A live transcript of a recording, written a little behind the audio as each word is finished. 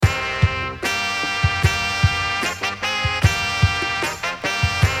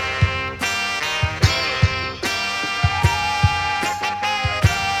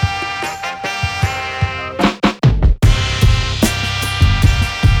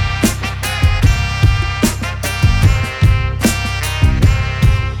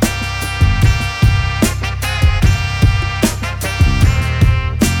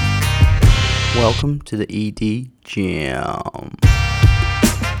welcome to the ED Jam.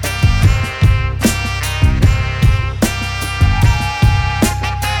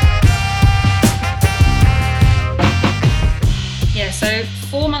 Yeah, so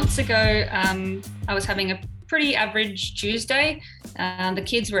 4 months ago, I was having a pretty average Tuesday. The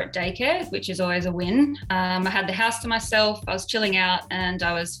kids were at daycare, which is always a win. I had the house to myself, I was chilling out, and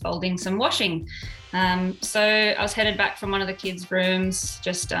I was folding some washing. So I was headed back from one of the kids' rooms,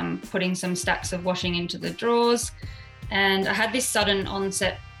 just putting some stacks of washing into the drawers. And I had this sudden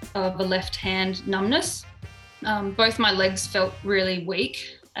onset of a left hand numbness. Both my legs felt really weak,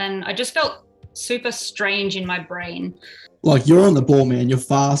 and I just felt super strange in my brain. Like, you're on the ball, man. You're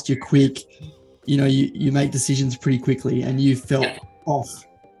fast, you're quick. You know, you make decisions pretty quickly, and you felt off.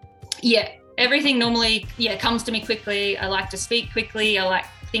 Yeah, everything normally, comes to me quickly. I like to speak quickly. I like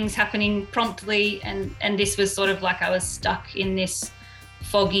things happening promptly. And this was sort of like I was stuck in this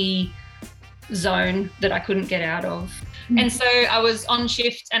foggy zone that I couldn't get out of. And so I was on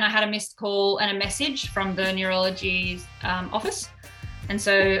shift and I had a missed call and a message from the neurology office. And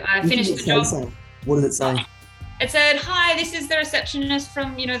so I finished the job. What did it say? It said, "Hi, this is the receptionist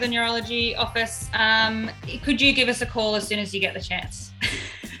from, the neurology office. Could you give us a call as soon as you get the chance?"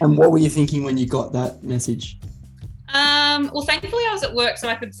 And what were you thinking when you got that message? Well, thankfully I was at work, so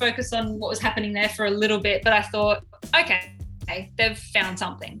I could focus on what was happening there for a little bit. But I thought, okay, they've found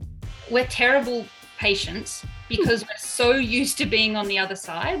something. We're terrible patients because we're so used to being on the other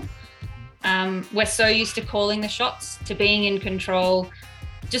side. We're so used to calling the shots, to being in control,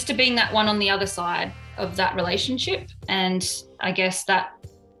 just to being that one on the other side of that relationship. And I guess that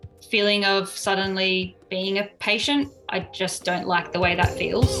feeling of suddenly being a patient, I just don't like the way that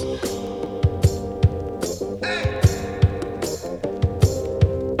feels.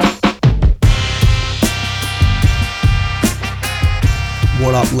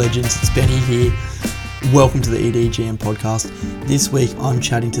 What up, legends? It's Benny here. Welcome to the ED Jam podcast. This week I'm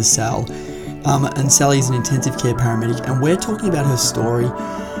chatting to Sal. And Sally's an intensive care paramedic, and we're talking about her story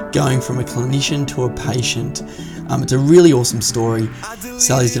going from a clinician to a patient. It's a really awesome story.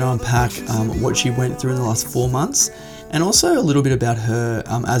 Sally's going to unpack what she went through in the last 4 months, and also a little bit about her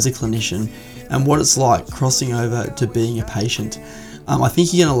as a clinician and what it's like crossing over to being a patient. I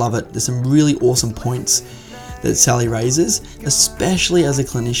think you're going to love it. There's some really awesome points that Sally raises, especially as a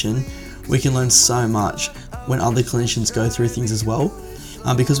clinician. We can learn so much when other clinicians go through things as well,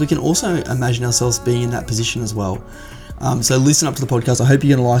 because we can also imagine ourselves being in that position as well. So listen up to the podcast. I hope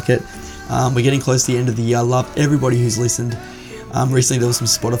you're going to like it. We're getting close to the end of the year. I love everybody who's listened. Recently there was some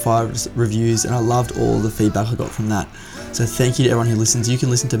Spotify reviews, and I loved all the feedback I got from that. So thank you to everyone who listens. You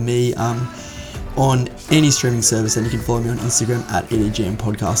can listen to me on any streaming service, and you can follow me on Instagram at EDGM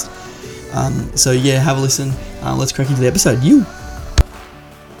Podcast. So yeah, have a listen. Let's crack into the episode.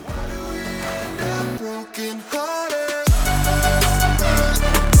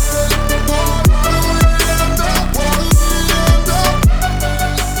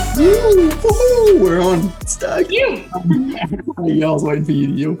 We're on. Stoked. You. Yeah, I was waiting for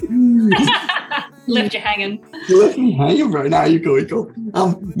you to Left you hanging. You left me hanging, bro. No, you're cool.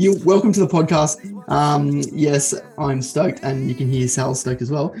 Welcome to the podcast. Yes, I'm stoked, and you can hear Sal stoked as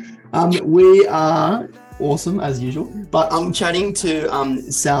well. We are awesome as usual, but I'm chatting to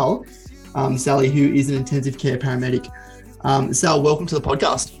Sally, who is an intensive care paramedic. Sal, welcome to the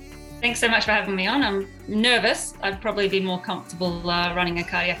podcast. Thanks so much for having me on. I'm nervous. I'd probably be more comfortable running a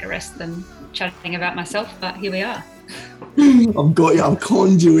cardiac arrest than chatting about myself, but here we are. I've got you. I've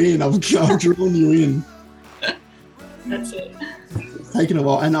conned you in. I've drawn you in. That's it. It's taken a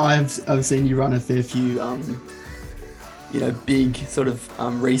while, and I've seen you run a fair few, big sort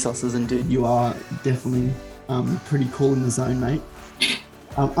of resources, and dude, you are definitely pretty cool in the zone, mate.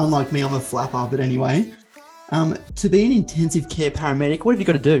 Unlike me, I'm a flapper, but anyway, to be an intensive care paramedic, what have you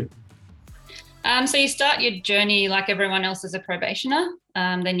got to do? So you start your journey like everyone else as a probationer,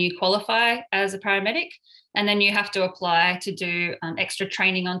 then you qualify as a paramedic, and then you have to apply to do extra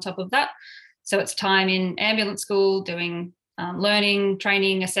training on top of that. So it's time in ambulance school doing learning,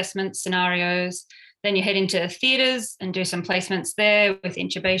 training, assessments, scenarios. Then you head into theatres and do some placements there with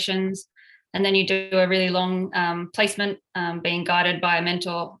intubations. And then you do a really long placement being guided by a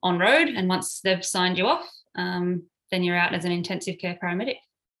mentor on road. And once they've signed you off, then you're out as an intensive care paramedic.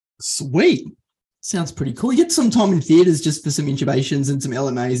 Sweet. Sounds pretty cool. You get some time in theatres just for some intubations and some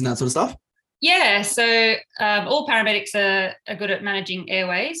LMAs and that sort of stuff? Yeah, so all paramedics are good at managing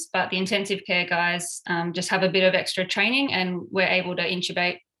airways, but the intensive care guys just have a bit of extra training, and we're able to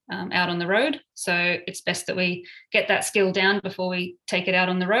intubate out on the road. So it's best that we get that skill down before we take it out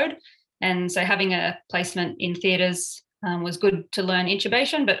on the road. And so having a placement in theatres was good to learn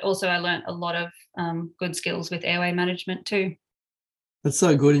intubation, but also I learned a lot of good skills with airway management too. That's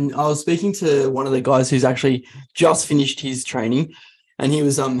so good. And I was speaking to one of the guys who's actually just finished his training, and he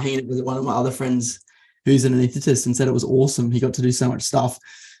was hanging out with one of my other friends who's an anaesthetist, and said it was awesome. He got to do so much stuff.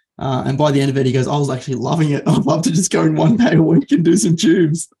 And by the end of it, he goes, I was actually loving it. I'd love to just go in 1 day a week and do some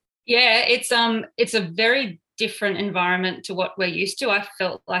tubes. Yeah, it's a very different environment to what we're used to. I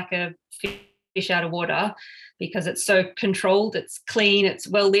felt like a fish out of water because it's so controlled, it's clean, it's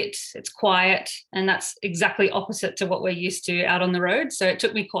well lit, it's quiet, and that's exactly opposite to what we're used to out on the road. So it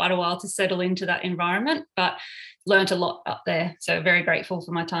took me quite a while to settle into that environment, but learned a lot up there. So very grateful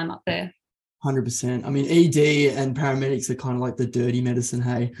for my time up there. 100%. I mean, ED and paramedics are kind of like the dirty medicine,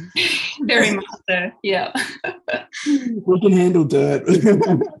 hey? Very much so, yeah. We can handle dirt.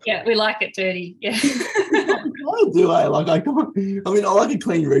 Yeah, we like it dirty, yeah. I do, like I can't. I mean, I like a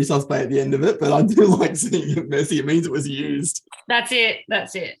clean resusc bay at the end of it, but I do like seeing it messy. It means it was used. That's it.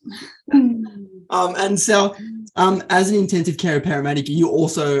 And so, as an intensive care paramedic, you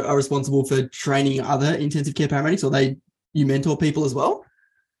also are responsible for training other intensive care paramedics, or you mentor people as well?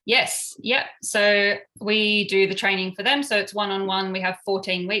 Yes. Yep. So we do the training for them. So it's one-on-one. We have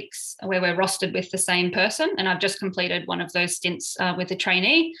 14 weeks where we're rostered with the same person. And I've just completed one of those stints with a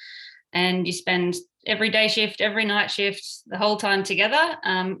trainee. And you spend every day shift, every night shift, the whole time together,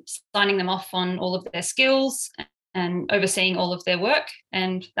 signing them off on all of their skills and overseeing all of their work.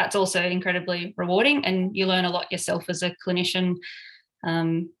 And that's also incredibly rewarding. And you learn a lot yourself as a clinician,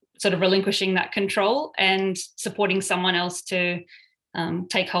 sort of relinquishing that control and supporting someone else to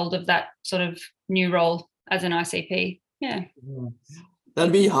take hold of that sort of new role as an ICP. Yeah.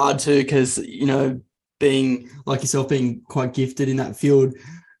 That'd be hard too, because, being like yourself, being quite gifted in that field,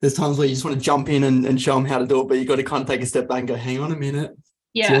 there's times where you just want to jump in and show them how to do it, but you got to kind of take a step back and go, hang on a minute.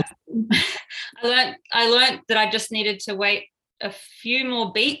 Yeah. I learned that I just needed to wait a few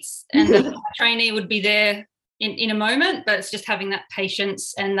more beats and the trainee would be there in a moment, but it's just having that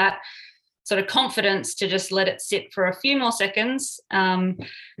patience and that sort of confidence to just let it sit for a few more seconds.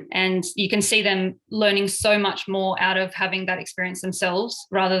 And you can see them learning so much more out of having that experience themselves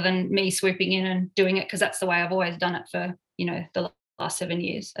rather than me swooping in and doing it, because that's the way I've always done it for, the last 7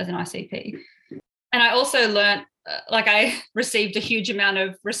 years as an ICP. And I also learned, I received a huge amount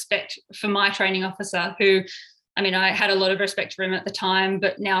of respect for my training officer who, I had a lot of respect for him at the time,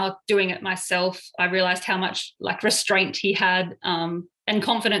 but now doing it myself, I realized how much restraint he had and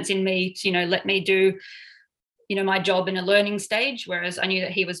confidence in me to, let me do, my job in a learning stage, whereas I knew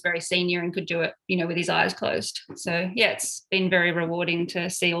that he was very senior and could do it, with his eyes closed. So, yeah, it's been very rewarding to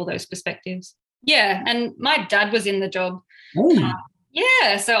see all those perspectives. Yeah, and my dad was in the job.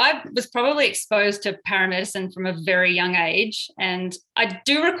 Yeah, so I was probably exposed to paramedicine from a very young age. And I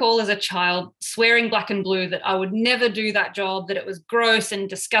do recall as a child swearing black and blue that I would never do that job, that it was gross and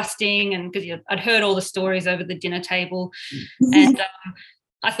disgusting. And because I'd heard all the stories over the dinner table. And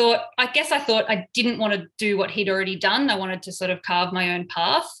I thought I didn't want to do what he'd already done. I wanted to sort of carve my own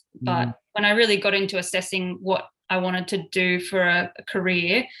path. But when I really got into assessing what I wanted to do for a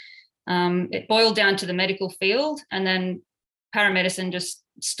career, it boiled down to the medical field. And then paramedicine just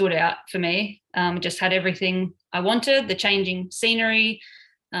stood out for me. It just had everything I wanted, the changing scenery,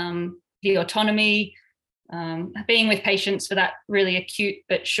 the autonomy, being with patients for that really acute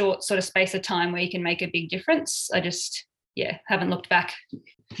but short sort of space of time where you can make a big difference. I just, haven't looked back.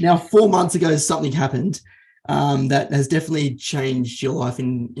 Now, 4 months ago, something happened that has definitely changed your life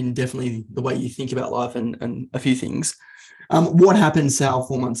in definitely the way you think about life and a few things. What happened, Sal,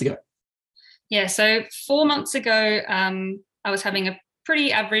 4 months ago? Yeah, so 4 months ago, I was having a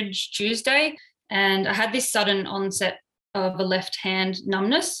pretty average Tuesday and I had this sudden onset of a left hand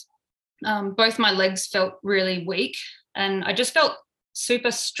numbness. Both my legs felt really weak and I just felt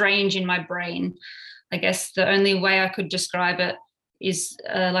super strange in my brain. I guess the only way I could describe it is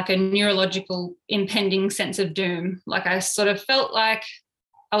like a neurological impending sense of doom. Like I sort of felt like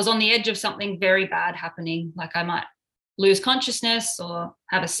I was on the edge of something very bad happening, like I might lose consciousness or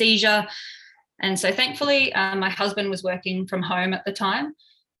have a seizure. And so thankfully, my husband was working from home at the time.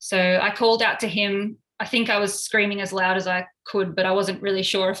 So I called out to him. I think I was screaming as loud as I could, but I wasn't really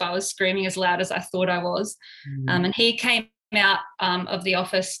sure if I was screaming as loud as I thought I was. And he came out of the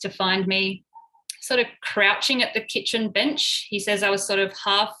office to find me sort of crouching at the kitchen bench. He says I was sort of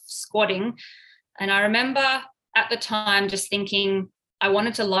half squatting. And I remember at the time just thinking I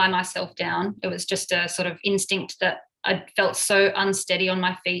wanted to lie myself down. It was just a sort of instinct that I felt so unsteady on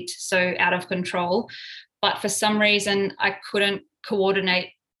my feet, so out of control. But for some reason, I couldn't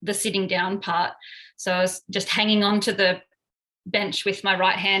coordinate the sitting down part. So I was just hanging on to the bench with my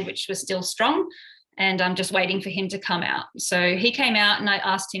right hand, which was still strong. and I'm just waiting for him to come out. So he came out and I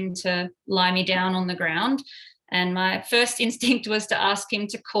asked him to lie me down on the ground. And my first instinct was to ask him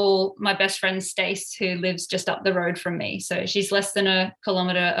to call my best friend Stace, who lives just up the road from me. So she's less than a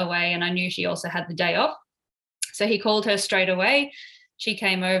kilometre away, and I knew she also had the day off. So he called her straight away. She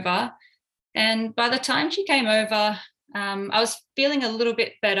came over. And by the time she came over, I was feeling a little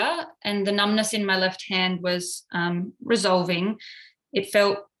bit better, and the numbness in my left hand was resolving. It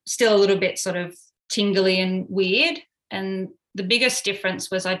felt still a little bit sort of tingly and weird. And the biggest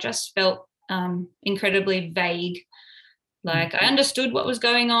difference was I just felt incredibly vague. Like I understood what was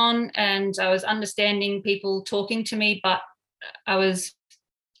going on and I was understanding people talking to me, but I was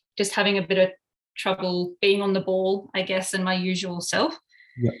just having a bit of trouble being on the ball, I guess, and my usual self.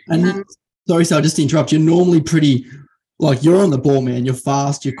 Yeah. And sorry, Sal, just to interrupt. You're normally pretty, like, you're on the ball, man. You're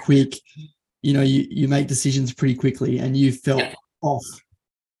fast, you're quick. You know, you make decisions pretty quickly, and you felt off.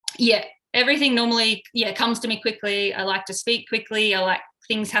 Yeah, everything normally, comes to me quickly. I like to speak quickly. I like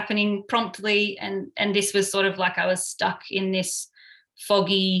things happening promptly, and this was sort of like I was stuck in this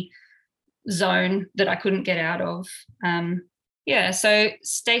foggy zone that I couldn't get out of. So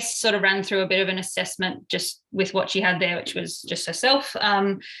Stace sort of ran through a bit of an assessment just with what she had there, which was just herself.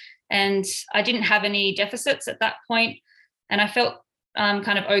 And I didn't have any deficits at that point, and I felt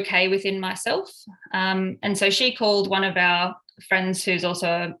kind of okay within myself. And so she called one of our friends who's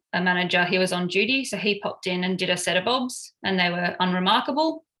also a manager. He was on duty, so he popped in and did a set of bobs, and they were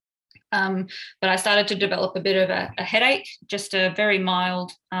unremarkable. But I started to develop a bit of a headache, just a very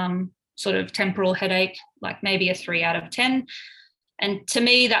mild sort of temporal headache, like maybe a 3 out of 10. And to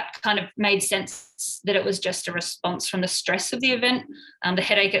me, that kind of made sense that it was just a response from the stress of the event. The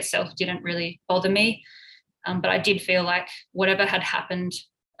headache itself didn't really bother me, but I did feel like whatever had happened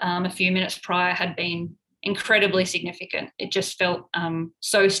a few minutes prior had been incredibly significant. It just felt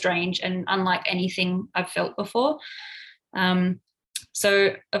so strange and unlike anything I've felt before.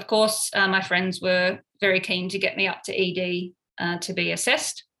 So, of course, my friends were very keen to get me up to ED to be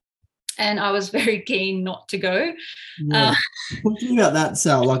assessed, and I was very keen not to go. Yeah. Talking about that,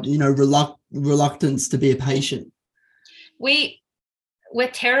 Sal, like, you know, reluctance to be a patient. We're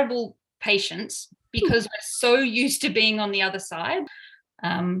terrible patients because we're so used to being on the other side.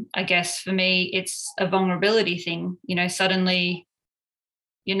 I guess for me, it's a vulnerability thing. You know, suddenly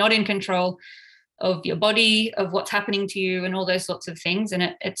you're not in control of your body, of what's happening to you, and all those sorts of things.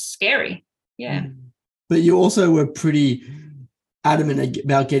 And it's scary. Yeah. But you also were pretty adamant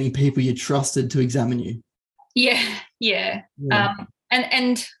about getting people you trusted to examine you. Yeah.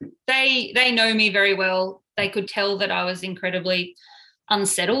 And they know me very well. They could tell that I was incredibly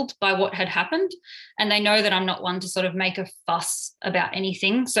unsettled by what had happened, and they know that I'm not one to sort of make a fuss about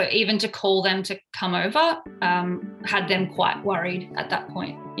anything. So even to call them to come over had them quite worried at that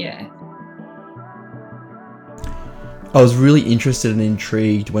point. Yeah. I was really interested and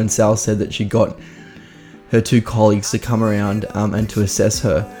intrigued when Sal said that she got her 2 colleagues to come around and to assess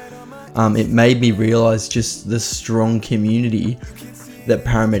her. It made me realise just the strong community that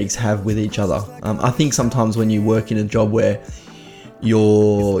paramedics have with each other. I think sometimes when you work in a job where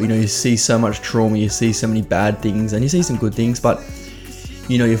you see so much trauma, you see so many bad things, and you see some good things, but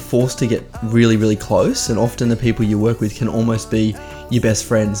you're forced to get really, really close, and often the people you work with can almost be your best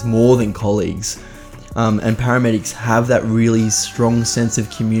friends more than colleagues. And paramedics have that really strong sense of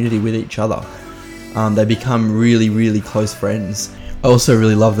community with each other. They become really, really close friends. I also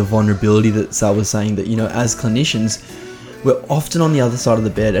really love the vulnerability that Sal was saying, that, as clinicians, we're often on the other side of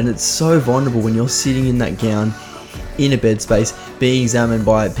the bed, and it's so vulnerable when you're sitting in that gown in a bed space being examined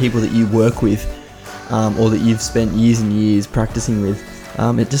by people that you work with or that you've spent years and years practicing with.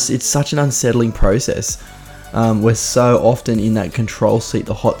 It's such an unsettling process. We're so often in that control seat,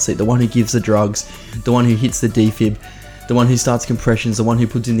 the hot seat, the one who gives the drugs, the one who hits the defib, the one who starts compressions, the one who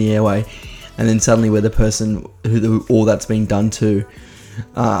puts in the airway, and then suddenly we're the person who all that's being done to.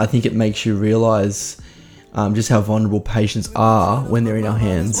 I think it makes you realise just how vulnerable patients are when they're in our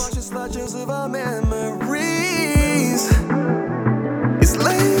hands. It's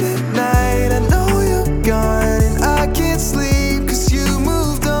late at night, I know you're gone, and I can't sleep 'cause you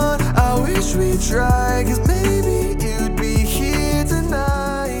moved on. I wish we tried, 'cause maybe you'd be here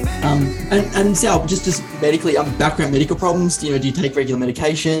tonight. And Sal, just medically, background medical problems. Do you take regular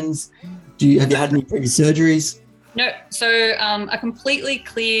medications? Have you had any previous surgeries? No. So a completely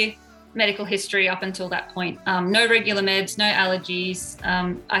clear medical history up until that point. No regular meds, no allergies.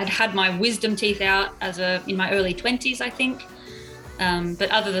 I had my wisdom teeth out in my early 20s, I think.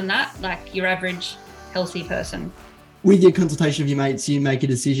 But other than that, like your average healthy person. With your consultation of your mates, you make a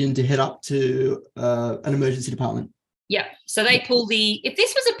decision to head up to an emergency department. Yeah. So they pull if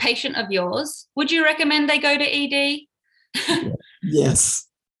this was a patient of yours, would you recommend they go to ED? Yes.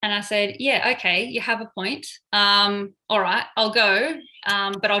 And I said, yeah, okay, you have a point. All right, I'll go,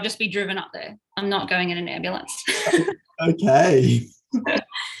 but I'll just be driven up there. I'm not going in an ambulance. Okay.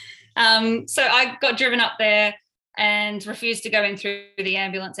 So I got driven up there and refused to go in through the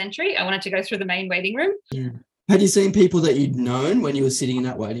ambulance entry. I wanted to go through the main waiting room. Yeah. Had you seen people that you'd known when you were sitting in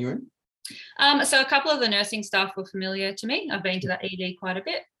that waiting room? So a couple of the nursing staff were familiar to me. I've been to that ED quite a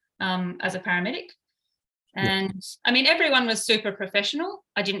bit as a paramedic. And I mean, everyone was super professional.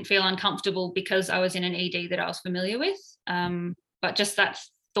 I didn't feel uncomfortable because I was in an ED that I was familiar with. But just that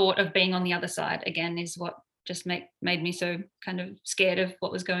thought of being on the other side again is what just made me so kind of scared of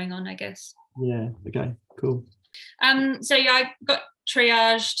what was going on, I guess. Yeah. Okay, cool. So yeah, I got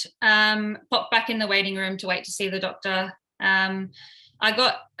triaged, popped back in the waiting room to wait to see the doctor. I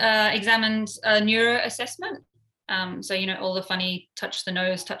got examined a neuro assessment. So, you know, all the funny touch the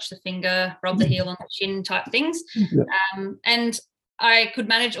nose, touch the finger, rub the heel on the chin type things. Yeah. And I could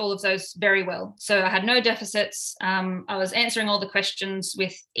manage all of those very well. So I had no deficits. I was answering all the questions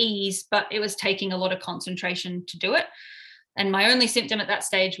with ease, but it was taking a lot of concentration to do it. And my only symptom at that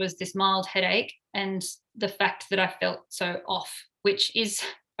stage was this mild headache and the fact that I felt so off, which is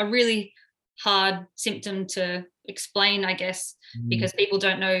a really hard symptom to explain, I guess, because people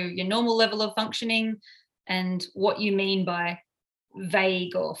don't know your normal level of functioning and what you mean by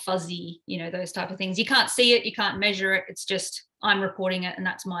vague or fuzzy, you know, those type of things. You can't see it, you can't measure it. It's just I'm reporting it, and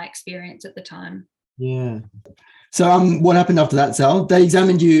that's my experience at the time. Yeah. So what happened after that, Sal? They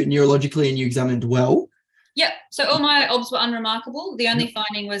examined you neurologically and you examined well? Yeah, so all my obs were unremarkable. The only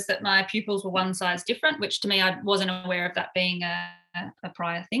finding was that my pupils were one size different, which to me, I wasn't aware of that being a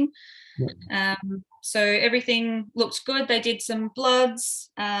prior thing. Yeah. So everything looked good. They did some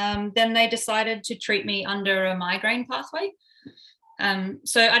bloods. Then they decided to treat me under a migraine pathway.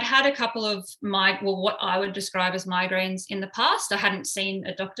 So I'd had a couple of what I would describe as migraines in the past. I hadn't seen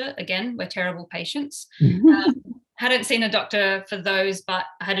a doctor. Again, we're terrible patients. Hadn't seen a doctor for those, but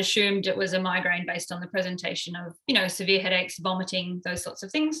I had assumed it was a migraine based on the presentation of, you know, severe headaches, vomiting, those sorts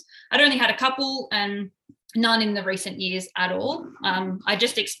of things. I'd only had a couple and none in the recent years at all. I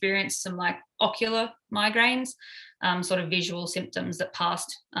just experienced some like ocular migraines, sort of visual symptoms that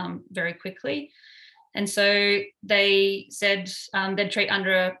passed very quickly. And so they said they'd treat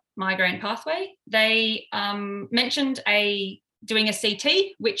under a migraine pathway. They mentioned doing a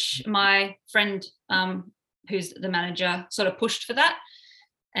CT, which my friend, who's the manager, sort of pushed for that.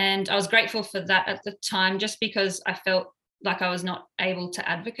 And I was grateful for that at the time, just because I felt like I was not able to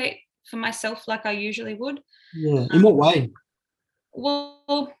advocate for myself like I usually would. Yeah. In what way?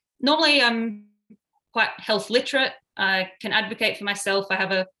 Well, normally I'm quite health literate. I can advocate for myself. I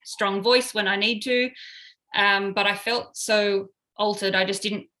have a strong voice when I need to. But I felt so altered. I just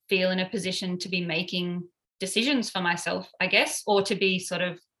didn't feel in a position to be making decisions for myself, I guess, or to be sort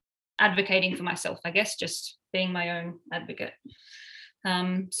of advocating for myself, I guess, just being my own advocate.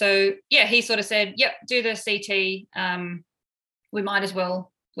 So yeah, he sort of said, yep, do the CT. We might as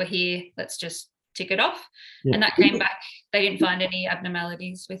well, we're here, let's just tick it off. Yeah. And that came back. They didn't find any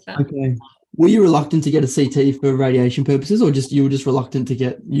abnormalities with that. Okay. Were you reluctant to get a CT for radiation purposes, or you were just reluctant to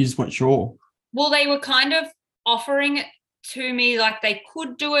you just weren't sure? Well, they were kind of offering it to me like they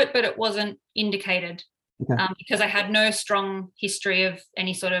could do it, but it wasn't indicated. Okay. Because I had no strong history of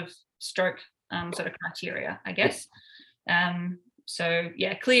any sort of stroke sort of criteria, I guess. So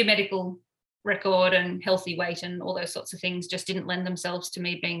yeah, clear medical record and healthy weight and all those sorts of things just didn't lend themselves to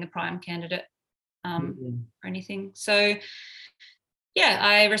me being the prime candidate or anything. So yeah,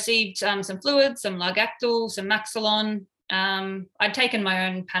 I received some fluids, some Largactil, some Maxilon. I'd taken my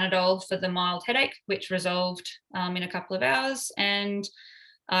own Panadol for the mild headache, which resolved in a couple of hours, and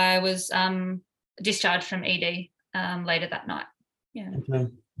I was discharged from ED later that night. Yeah. Okay.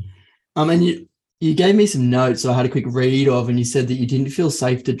 And you gave me some notes I had a quick read of, and you said that you didn't feel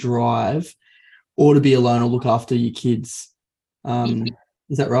safe to drive or to be alone or look after your kids.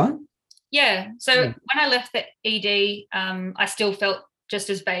 Is that right? Yeah. So when I left the ED, I still felt just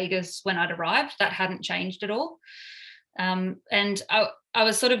as vague as when I'd arrived. That hadn't changed at all. And I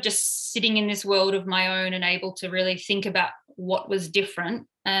was sort of just sitting in this world of my own and able to really think about what was different.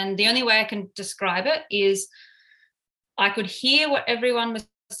 And the only way I can describe it is I could hear what everyone was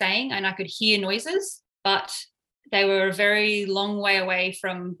saying and I could hear noises, but they were a very long way away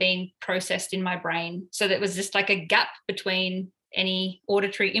from being processed in my brain. So there was just like a gap between any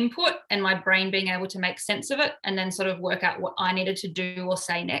auditory input and my brain being able to make sense of it and then sort of work out what I needed to do or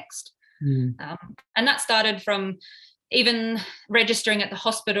say next. And that started from even registering at the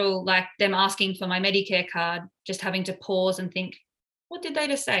hospital, like them asking for my Medicare card, just having to pause and think, what did they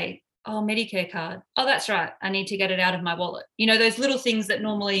just say? Oh, Medicare card. Oh, that's right. I need to get it out of my wallet. You know, those little things that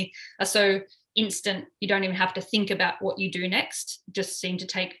normally are so instant, you don't even have to think about what you do next, just seem to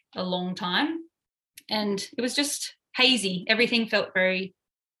take a long time. And it was just hazy. Everything felt very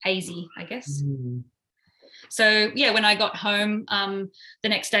hazy, I guess. So, yeah, when I got home, the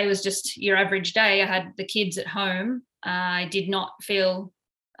next day was just your average day. I had the kids at home. I did not feel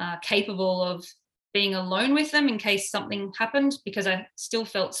capable of being alone with them in case something happened, because I still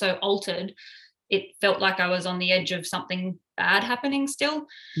felt so altered. It felt like I was on the edge of something bad happening still.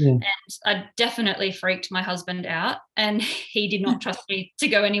 Yeah. And I definitely freaked my husband out, and he did not trust me to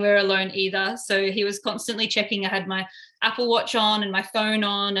go anywhere alone either. So he was constantly checking. I had my Apple Watch on and my phone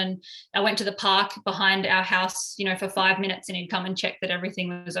on, and I went to the park behind our house, you know, for 5 minutes, and he'd come and check that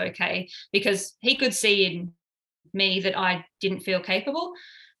everything was okay, because he could see in me that I didn't feel capable.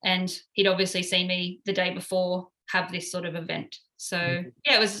 And he'd obviously seen me the day before have this sort of event. So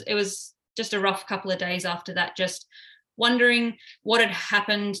yeah, it was just a rough couple of days after that, just wondering what had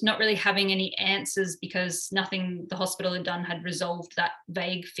happened, not really having any answers, because nothing the hospital had done had resolved that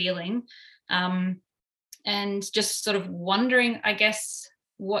vague feeling. And just sort of wondering, I guess,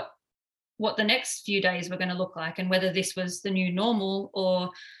 what the next few days were going to look like, and whether this was the new normal,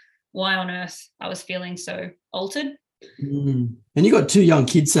 or why on earth I was feeling so altered. And you got 2 young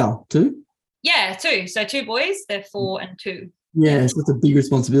kids, Sal, too? Yeah, 2. So 2 boys, they're 4 and 2. Yeah, so that's a big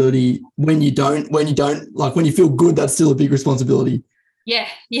responsibility. When you don't, like when you feel good, that's still a big responsibility. Yeah,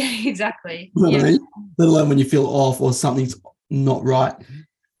 exactly. You know what I Yeah. mean? Let alone when you feel off or something's not right.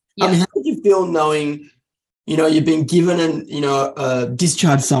 Yeah. I mean, how did you feel knowing, you know, you've been given a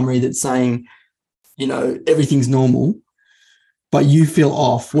discharge summary that's saying, you know, everything's normal, but you feel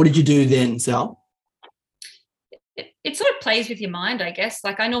off? What did you do then, Sal? It sort of plays with your mind, I guess.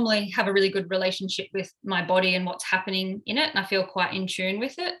 Like, I normally have a really good relationship with my body and what's happening in it, and I feel quite in tune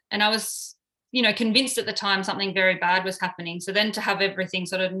with it. And I was, you know, convinced at the time something very bad was happening. So then to have everything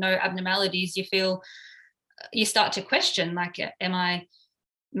sort of no abnormalities, you start to question, like, am I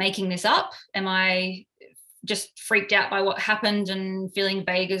making this up? Am I just freaked out by what happened and feeling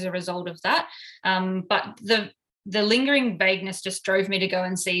vague as a result of that? But the lingering vagueness just drove me to go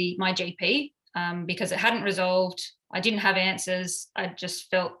and see my GP, because it hadn't resolved. I didn't have answers. I just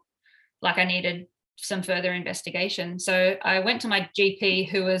felt like I needed some further investigation. So I went to my GP,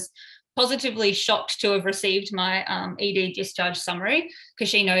 who was positively shocked to have received my ED discharge summary, because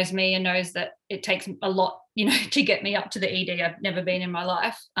she knows me and knows that it takes a lot, you know, to get me up to the ED. I've never been in my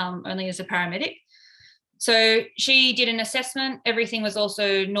life, only as a paramedic. So she did an assessment. Everything was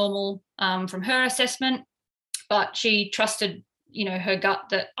also normal from her assessment, but she trusted, you know, her gut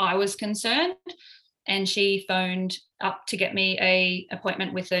that I was concerned, and she phoned up to get me a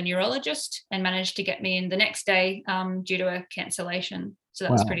appointment with a neurologist, and managed to get me in the next day due to a cancellation. So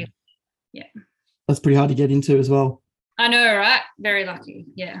that was pretty, yeah. That's pretty hard to get into as well. I know, right? Very lucky.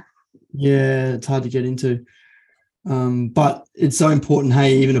 Yeah. Yeah, it's hard to get into. But it's so important,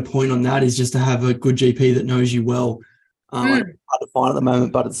 hey, even a point on that is just to have a good GP that knows you well. It's hard to find at the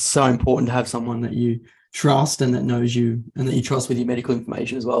moment, but it's so important to have someone that you trust and that knows you and that you trust with your medical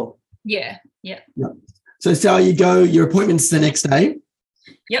information as well. Yeah. So Sal, your appointment's the next day.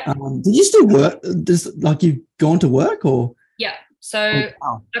 Yep. Did you still work? Like, you've gone to work, or? Yeah. So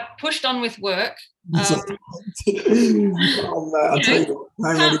wow. I pushed on with work. Oh, man, I'll tell you,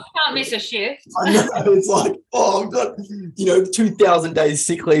 Can't miss a shift. I know, it's like, oh, I've got, 2,000 days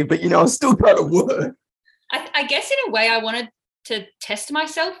sick leave, but, I still got to work. I guess in a way I wanted to test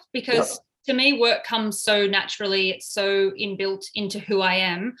myself, because to me work comes so naturally. It's so inbuilt into who I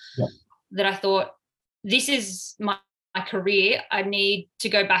am that I thought, this is my career. I need to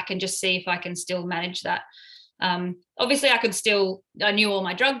go back and just see if I can still manage that. Obviously I knew all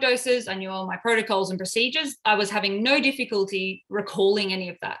my drug doses, I knew all my protocols and procedures. I was having no difficulty recalling any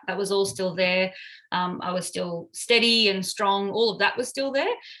of that. That was all still there. I was still steady and strong. All of that was still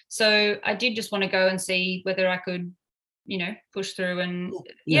there. So I did just want to go and see whether I could, push through, and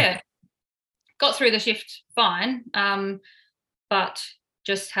got through the shift fine. But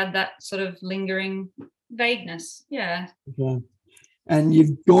just had that sort of lingering vagueness. Yeah. Okay. And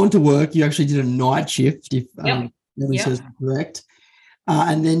you've gone to work. You actually did a night shift, if memory serves me correct.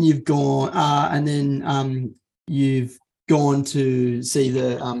 And then you've gone, you've gone to see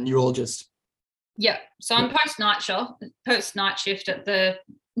the neurologist. Yeah. So I'm post night shift at the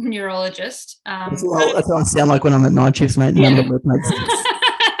neurologist. That's what I sound like when I'm at night shifts, mate. None of it makes sense.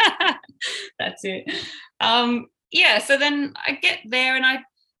 That's it. So then I get there, and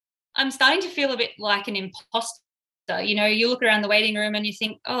I'm starting to feel a bit like an imposter, You know, you look around the waiting room and you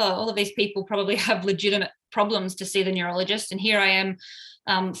think, oh, all of these people probably have legitimate problems to see the neurologist. And here I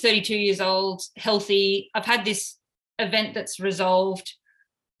am, 32 years old, healthy. I've had this event that's resolved.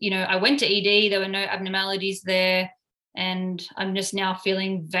 You know, I went to ED, there were no abnormalities there. And I'm just now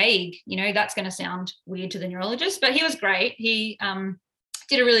feeling vague. You know, that's going to sound weird to the neurologist, but he was great. He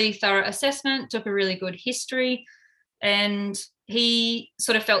did a really thorough assessment, took a really good history, and he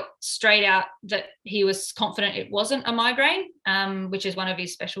sort of felt straight out that he was confident it wasn't a migraine, which is one of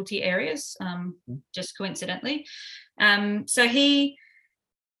his specialty areas, just coincidentally. So he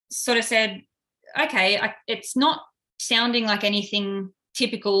sort of said, okay, it's not sounding like anything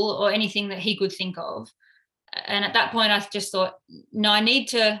typical or anything that he could think of. And at that point, I just thought, no, I need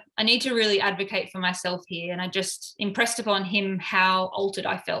to really advocate for myself here. And I just impressed upon him how altered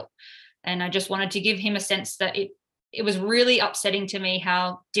I felt. And I just wanted to give him a sense that it was really upsetting to me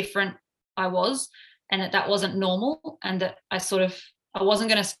how different I was, and that wasn't normal, and that I wasn't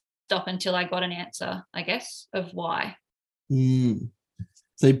going to stop until I got an answer, I guess, of why.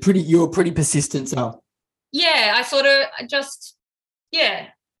 So you're pretty persistent, so. Yeah,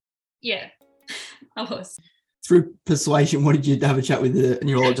 yeah, I was. Through persuasion, what did you have a chat with the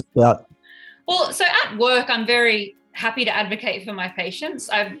neurologist about? Well, so at work, I'm very happy to advocate for my patients.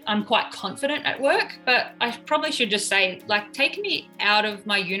 I'm quite confident at work, but I probably should just say, like, take me out of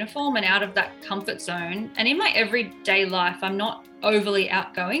my uniform and out of that comfort zone. And in my everyday life, I'm not overly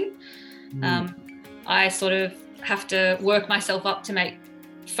outgoing. I sort of have to work myself up to make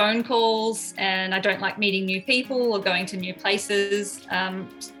phone calls, and I don't like meeting new people or going to new places.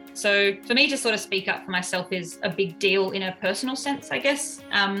 So for me to sort of speak up for myself is a big deal in a personal sense, I guess.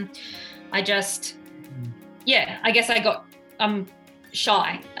 I'm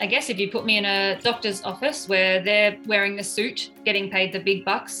shy. I guess if you put me in a doctor's office where they're wearing the suit, getting paid the big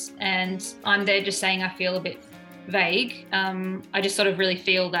bucks, and I'm there just saying I feel a bit vague, I just sort of really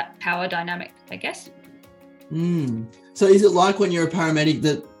feel that power dynamic, I guess. So is it like when you're a paramedic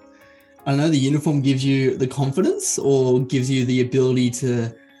that, I don't know, the uniform gives you the confidence or gives you the ability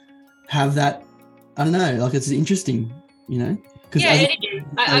to have that, I don't know, like, it's interesting, you know? Yeah, it is.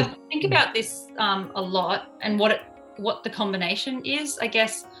 I think about this a lot, and what the combination is. I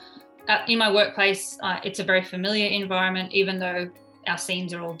guess in my workplace, it's a very familiar environment, even though our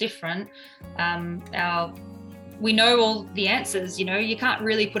scenes are all different. We know all the answers. You know, you can't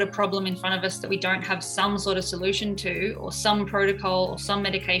really put a problem in front of us that we don't have some sort of solution to, or some protocol or some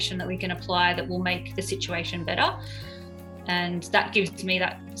medication that we can apply that will make the situation better. And that gives me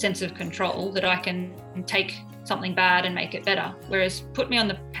that sense of control, that I can take something bad and make it better. Whereas put me on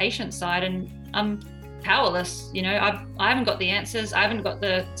the patient side and I'm powerless. You know, I haven't got the answers. I haven't got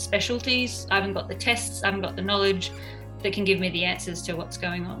the specialties. I haven't got the tests. I haven't got the knowledge that can give me the answers to what's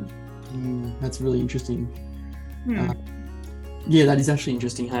going on. That's really interesting. Yeah, that is actually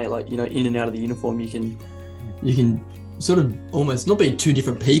interesting. Hey, like, you know, in and out of the uniform, you can sort of almost not be two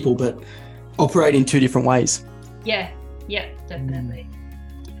different people, but operate in two different ways. Yeah, definitely.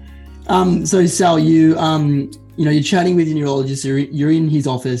 So Sal, you're chatting with your neurologist. You're in his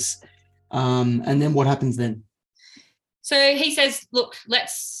office, and then what happens then? So he says, look,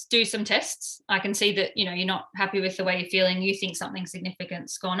 let's do some tests. I can see that, you know, you're not happy with the way you're feeling. You think something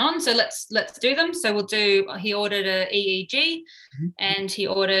significant's gone on. So let's do them. So he ordered a EEG, and he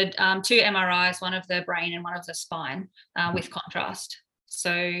ordered 2 MRIs, one of the brain and one of the spine, with contrast.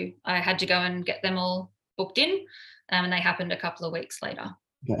 So I had to go and get them all booked in, and they happened a couple of weeks later.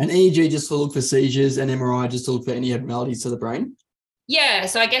 Okay. And EEG just to look for seizures, and MRI just to look for any abnormalities to the brain? Yeah,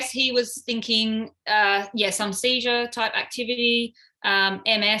 so I guess he was thinking, some seizure type activity.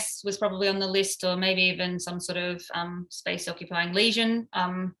 MS was probably on the list, or maybe even some sort of space occupying lesion.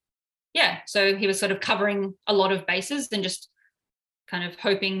 So he was sort of covering a lot of bases and just kind of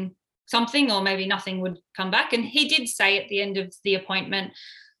hoping something or maybe nothing would come back. And he did say at the end of the appointment,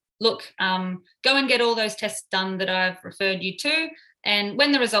 look, go and get all those tests done that I've referred you to. And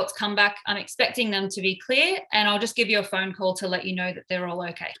when the results come back, I'm expecting them to be clear, and I'll just give you a phone call to let you know that they're all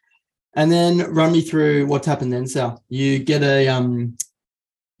okay. And then run me through what's happened then, Sal. You get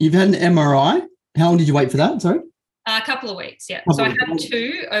you've had an MRI. How long did you wait for that? Sorry? A couple of weeks, yeah. So I had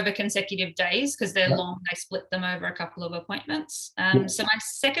 2 over consecutive days because they're long. They split them over a couple of appointments. So my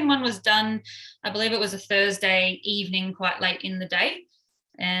second one was done, I believe it was a Thursday evening, quite late in the day.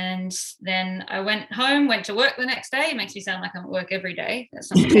 And then I went home, went to work the next day. It makes me sound like I'm at work every day.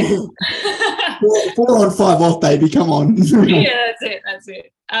 That's not the case. 4 on 5 off, baby. Come on. Yeah, that's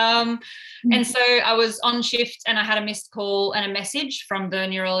it. And so I was on shift, and I had a missed call and a message from the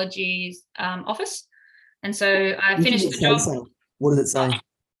neurology office. And so I finished the job. What does it say?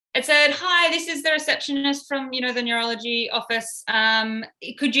 it said, "Hi, this is the receptionist from, the neurology office.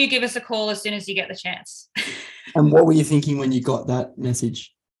 Could you give us a call as soon as you get the chance?" And what were you thinking when you got that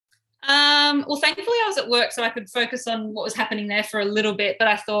message? Well, thankfully I was at work, so I could focus on what was happening there for a little bit. But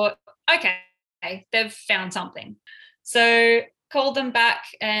I thought, okay, they've found something. So called them back,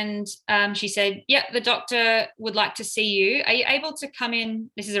 and she said, "Yeah, the doctor would like to see you. Are you able to come in?"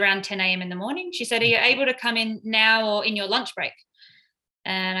 This is around 10 a.m. in the morning. She said, "Are you able to come in now or in your lunch break?"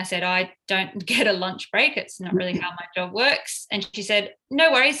 And I said, "I don't get a lunch break. It's not really how my job works." And she said,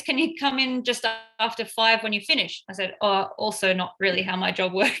 "No worries. Can you come in just after 5 when you finish?" I said, "Oh, also not really how my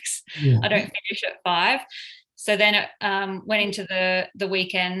job works. Yeah. I don't finish at 5. So then it went into the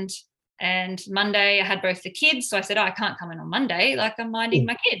weekend, and Monday I had both the kids. So I said, "Oh, I can't come in on Monday. Like, I'm minding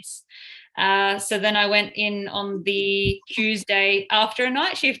my kids." So then I went in on the Tuesday after a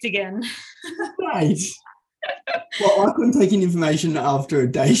night shift again. Right. Well, I couldn't take in information after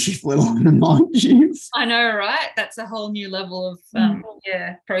a day shift, let alone a night shift. I know, right? That's a whole new level of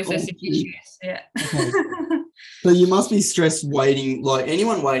processing issues. Yeah. Okay. So you must be stressed waiting, like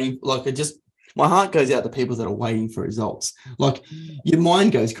anyone waiting, like my heart goes out to people that are waiting for results. Like your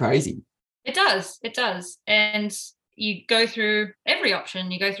mind goes crazy. It does. And you go through every option.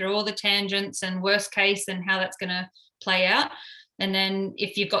 You go through all the tangents and worst case and how that's going to play out. And then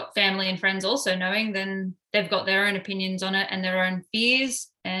if you've got family and friends also knowing, then they've got their own opinions on it and their own fears.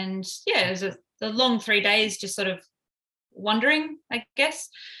 And yeah, it was a long 3 days just sort of wondering, I guess.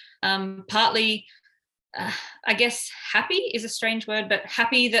 Partly, I guess happy is a strange word, but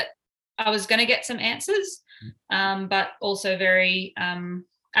happy that I was going to get some answers, but also very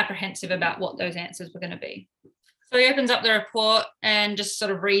apprehensive about what those answers were going to be. So he opens up the report and just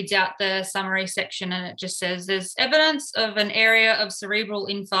sort of reads out the summary section, and it just says there's evidence of an area of cerebral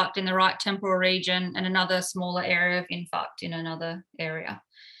infarct in the right temporal region and another smaller area of infarct in another area.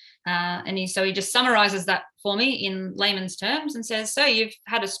 And he just summarizes that for me in layman's terms and says, "So you've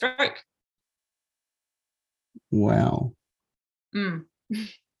had a stroke." Wow. And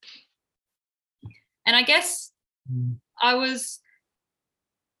I guess I was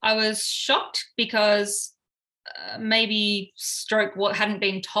shocked because maybe stroke hadn't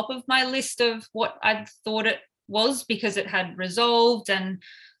been top of my list of what I'd thought it was, because it had resolved and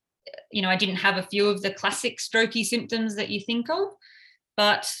I didn't have a few of the classic strokey symptoms that you think of.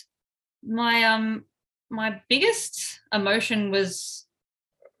 But my biggest emotion was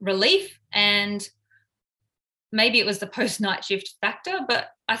relief, and maybe it was the post-night shift factor,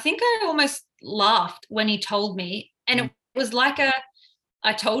 but I think I almost laughed when he told me, and it was like a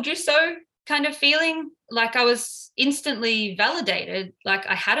 "I told you so" kind of feeling. Like I was instantly validated. Like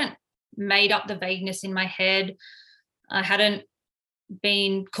I hadn't made up the vagueness in my head. I hadn't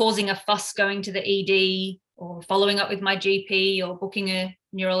been causing a fuss going to the ED or following up with my GP or booking a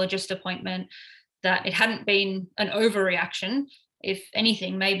neurologist appointment, that it hadn't been an overreaction. If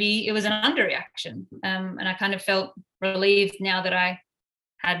anything, maybe it was an underreaction. And I kind of felt relieved now that I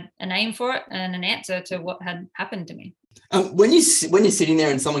had a name for it and an answer to what had happened to me. When you're sitting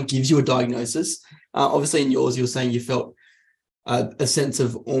there and someone gives you a diagnosis, obviously in yours, you're saying you felt a sense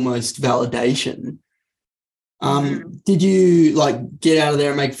of almost validation. Did you get out of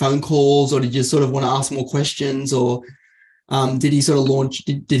there and make phone calls, or did you sort of want to ask more questions, or did he sort of launch?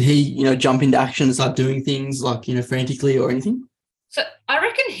 Did he jump into action and start doing things frantically or anything? So I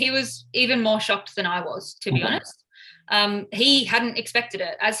reckon he was even more shocked than I was, to be honest. He hadn't expected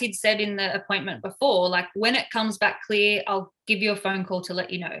it. As he'd said in the appointment before, when it comes back clear, I'll give you a phone call to let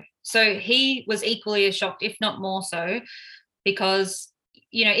you know. So he was equally as shocked, if not more so, because,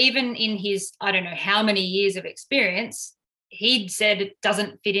 even in his, I don't know how many years of experience, he'd said it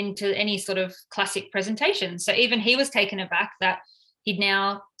doesn't fit into any sort of classic presentation. So even he was taken aback that he'd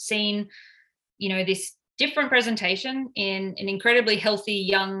now seen, this different presentation in an incredibly healthy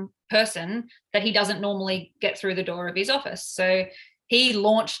young person that he doesn't normally get through the door of his office. So he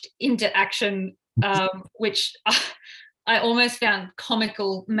launched into action, which I almost found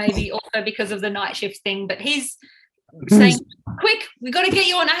comical, maybe also because of the night shift thing. But he's saying, "Quick, we got to get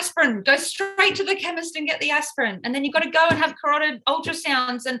you on aspirin. Go straight to the chemist and get the aspirin. And then you got to go and have carotid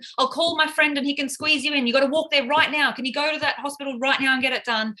ultrasounds, and I'll call my friend and he can squeeze you in. You got to walk there right now. Can you go to that hospital right now and get it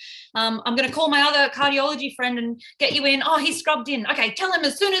done? I'm going to call my other cardiology friend and get you in. Oh, he's scrubbed in. Okay, tell him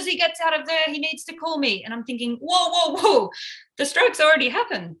as soon as he gets out of there, he needs to call me." And I'm thinking, whoa, the stroke's already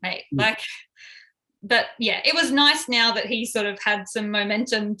happened, mate. But yeah, it was nice now that he sort of had some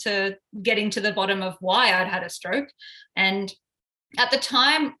momentum to getting to the bottom of why I'd had a stroke. And at the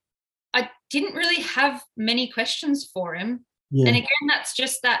time, I didn't really have many questions for him. Yeah. And again, that's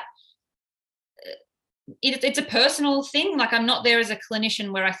just that it's a personal thing. Like, I'm not there as a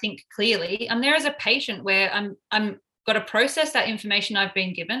clinician where I think clearly. I'm there as a patient where I'm got to process that information I've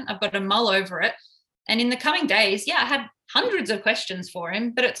been given. I've got to mull over it. And in the coming days, I had hundreds of questions for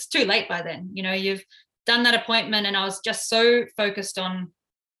him, but it's too late by then. You've done that appointment, and I was just so focused on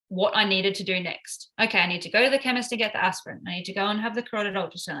what I needed to do next. Okay, I need to go to the chemist to get the aspirin. I need to go and have the carotid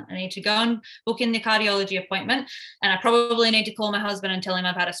ultrasound. I need to go and book in the cardiology appointment. And I probably need to call my husband and tell him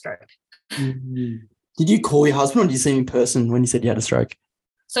I've had a stroke. Mm-hmm. Did you call your husband, or did you see him in person when you said you had a stroke?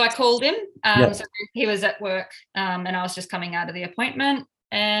 So I called him. So he was at work, and I was just coming out of the appointment.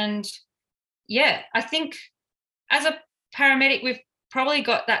 And I think as a paramedic, we've probably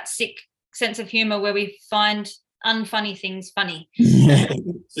got that sick sense of humor where we find unfunny things funny.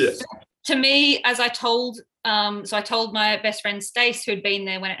 To me, as I told my best friend Stace, who'd been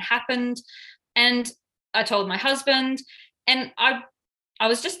there when it happened, and I told my husband, and I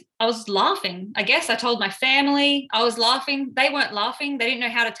was laughing. I guess I told my family, I was laughing. They weren't laughing. They didn't know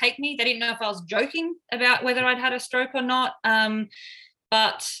how to take me. They didn't know if I was joking about whether I'd had a stroke or not.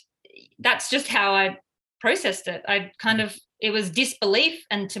 But that's just how I processed it. It was disbelief,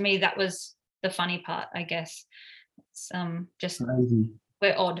 and to me that was the funny part, I guess. It's just crazy.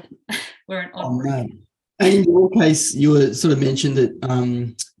 We're odd. We're an odd breed. And in your case, you were sort of mentioned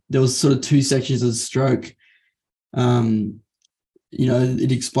that there was sort of two sections of stroke.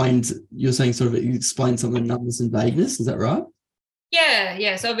 It explains, you're saying sort of it explains some of the numbness and vagueness. Is that right?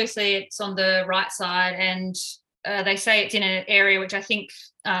 Yeah. So obviously it's on the right side, and they say it's in an area which I think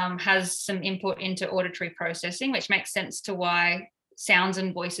has some input into auditory processing, which makes sense to why sounds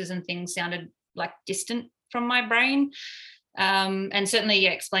and voices and things sounded like distant from my brain. And certainly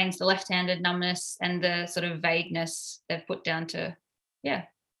explains the left-handed numbness and the sort of vagueness they've put down to,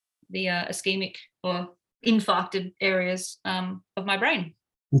 the ischemic or infarcted areas of my brain.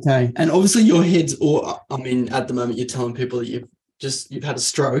 Okay. And obviously your head's, at the moment you're telling people that you've had a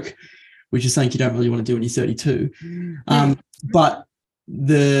stroke, which is something you don't really want to do when you're 32. But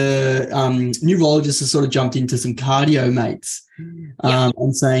the neurologist has sort of jumped into some cardio mates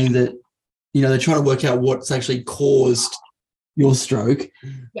and saying that, they're trying to work out what's actually caused your stroke.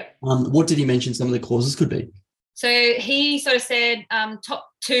 What did he mention some of the causes could be? So he sort of said top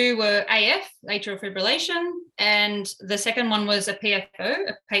two were AF, atrial fibrillation, and the second one was a PFO,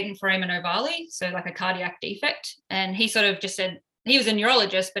 a patent foramen ovale, so like a cardiac defect. And he sort of just said, he was a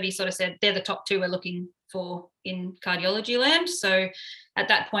neurologist, but he sort of said they're the top two we're looking for in cardiology land. So at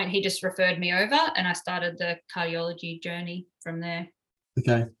that point, he just referred me over, and I started the cardiology journey from there.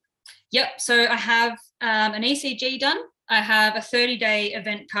 Okay. Yep. So I have an ECG done. I have a 30-day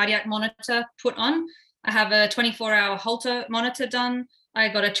event cardiac monitor put on. I have a 24-hour Holter monitor done. I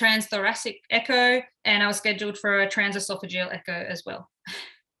got a transthoracic echo, and I was scheduled for a transesophageal echo as well.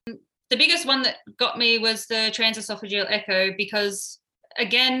 The biggest one that got me was the transesophageal echo because,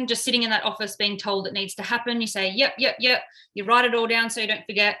 again, just sitting in that office being told it needs to happen, you say, yep. You write it all down so you don't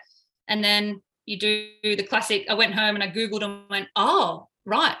forget. And then you do the classic, I went home and I Googled and went, oh,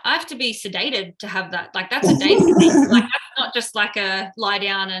 right, I have to be sedated to have that. Like, that's a dangerous thing. Like, that's not just like a lie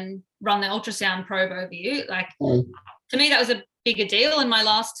down and run the ultrasound probe over you. Like, to me, that was a bigger deal. And my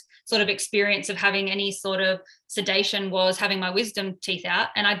last sort of experience of having any sort of sedation was having my wisdom teeth out.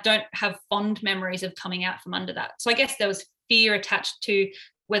 And I don't have fond memories of coming out from under that. So I guess there was fear attached to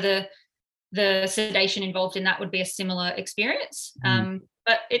whether the sedation involved in that would be a similar experience.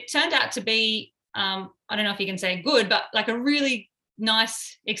 But it turned out to be, I don't know if you can say good, but like a really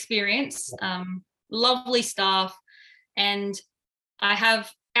nice experience, lovely staff. And I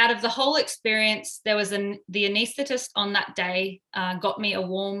have, out of the whole experience, there was the anaesthetist on that day got me a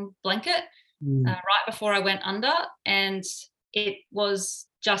warm blanket right before I went under, and it was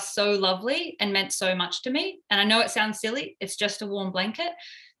just so lovely and meant so much to me. And I know it sounds silly, it's just a warm blanket,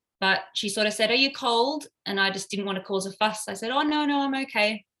 but she sort of said, are you cold? And I just didn't want to cause a fuss. I said, oh, no, I'm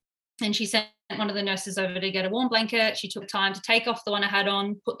okay. And she sent one of the nurses over to get a warm blanket. She took time to take off the one I had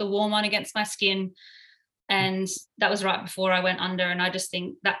on, put the warm one against my skin. And that was right before I went under. And I just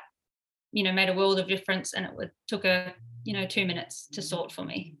think that, made a world of difference. And it took 2 minutes to sort for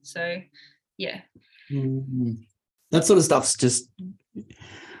me. So, yeah. That sort of stuff's just,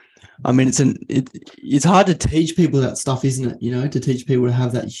 it's hard to teach people that stuff, isn't it? To teach people to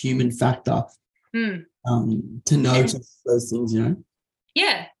have that human factor, to notice those things,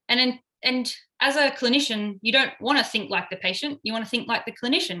 Yeah. And as a clinician, you don't want to think like the patient. You want to think like the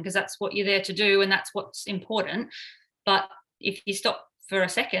clinician, because that's what you're there to do and that's what's important. But if you stop for a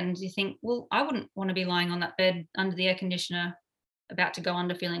second, you think, well, I wouldn't want to be lying on that bed under the air conditioner about to go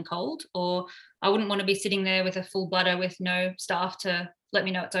under feeling cold, or I wouldn't want to be sitting there with a full bladder with no staff to let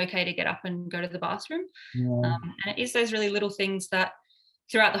me know it's okay to get up and go to the bathroom. And it is those really little things that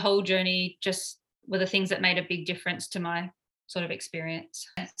throughout the whole journey just were the things that made a big difference to my sort of experience.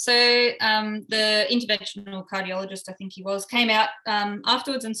 So the interventional cardiologist, I think he was, came out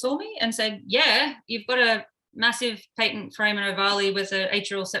afterwards and saw me and said, yeah, you've got a massive patent foramen ovale with an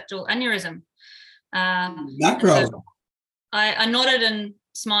atrial septal aneurysm. Macro. So I nodded and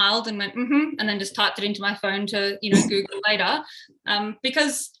smiled and went, and then just typed it into my phone to, Google later,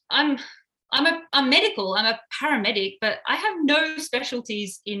 because I'm medical, I'm a paramedic, but I have no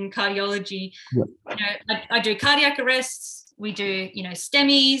specialties in cardiology. Yep. I do cardiac arrests, we do,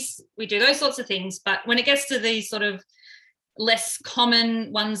 STEMIs, we do those sorts of things. But when it gets to these sort of less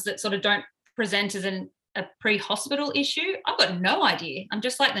common ones that sort of don't present as a pre-hospital issue, I've got no idea. I'm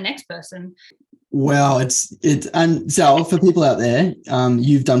just like the next person. Wow, and so for people out there,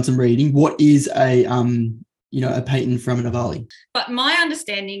 you've done some reading. What is a patent foramen ovale? But my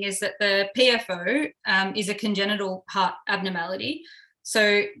understanding is that the PFO is a congenital heart abnormality.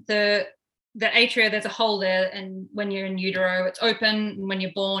 So the atria, there's a hole there, and when you're in utero, it's open. And when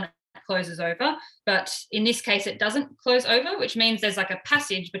you're born, it closes over. But in this case, it doesn't close over, which means there's like a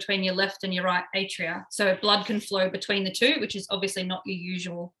passage between your left and your right atria. So blood can flow between the two, which is obviously not your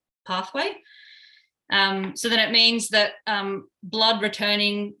usual pathway. So then it means that blood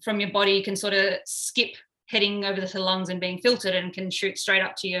returning from your body can sort of skip heading over to the lungs and being filtered and can shoot straight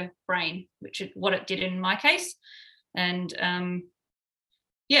up to your brain, which is what it did in my case. And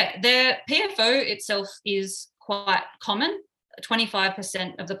the PFO itself is quite common.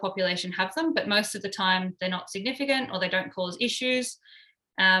 25% of the population have them, but most of the time they're not significant or they don't cause issues.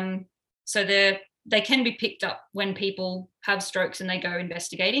 So they can be picked up when people have strokes and they go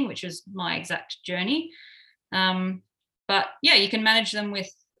investigating, which is my exact journey. But yeah, you can manage them with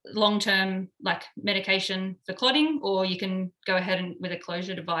long-term like medication for clotting, or you can go ahead and with a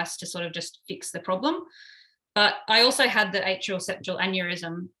closure device to sort of just fix the problem. But I also had the atrial septal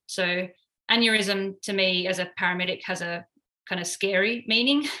aneurysm. So aneurysm to me as a paramedic has a kind of scary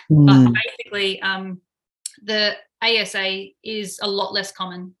meaning. But basically the ASA is a lot less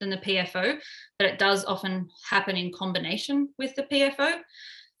common than the PFO, but it does often happen in combination with the PFO.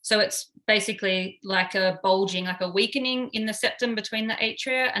 So it's basically like a bulging, like a weakening in the septum between the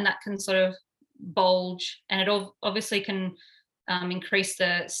atria, and that can sort of bulge, and it obviously can increase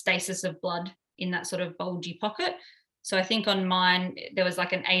the stasis of blood in that sort of bulgy pocket. So I think on mine, there was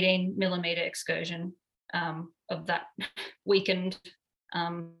like an 18 millimeter excursion of that weakened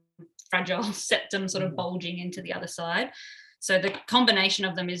fragile septum sort of bulging into the other side. So the combination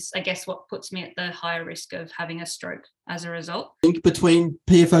of them is, I guess, what puts me at the higher risk of having a stroke as a result. Link between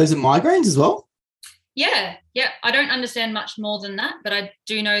PFOs and migraines as well? Yeah. I don't understand much more than that, but I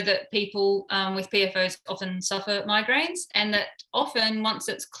do know that people with PFOs often suffer migraines, and that often once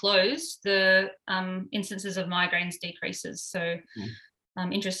it's closed, the instances of migraines decreases. So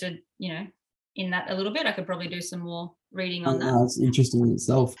I'm interested, in that a little bit. I could probably do some more reading on that. It's interesting in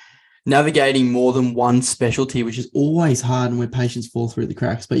itself. Navigating more than one specialty, which is always hard and where patients fall through the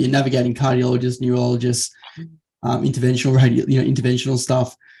cracks, but you're navigating cardiologists, neurologists, interventional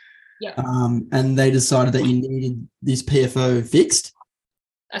stuff. Yeah. And they decided that you needed this PFO fixed.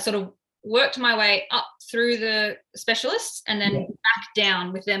 I sort of worked my way up through the specialists and then back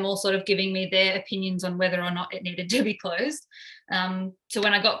down with them all sort of giving me their opinions on whether or not it needed to be closed. So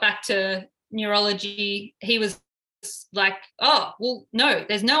when I got back to neurology, he was like, oh, well, no,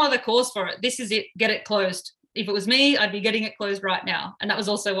 there's no other cause for it. This is it. Get it closed. If it was me, I'd be getting it closed right now. And that was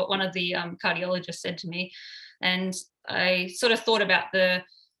also what one of the cardiologists said to me. And I sort of thought about the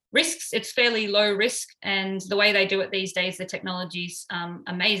risks. It's fairly low risk. And the way they do it these days, the technology's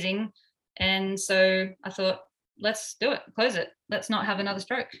amazing. And so I thought, let's do it. Close it. Let's not have another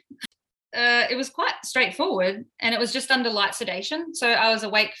stroke. It was quite straightforward, and it was just under light sedation. So I was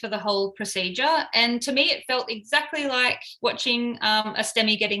awake for the whole procedure. And to me, it felt exactly like watching a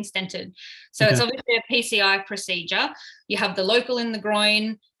STEMI getting stented. So It's obviously a PCI procedure. You have the local in the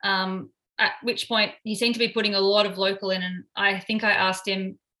groin, at which point he seemed to be putting a lot of local in. And I think I asked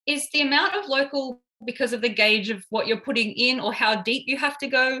him, is the amount of local because of the gauge of what you're putting in or how deep you have to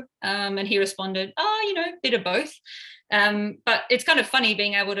go? And he responded, bit of both. But it's kind of funny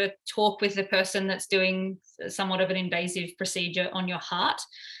being able to talk with the person that's doing somewhat of an invasive procedure on your heart.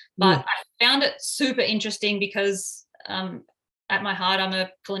 But I found it super interesting because at my heart, I'm a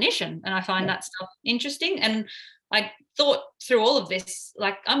clinician and I find that stuff interesting. And I thought through all of this,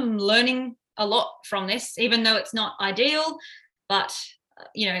 like I'm learning a lot from this, even though it's not ideal, but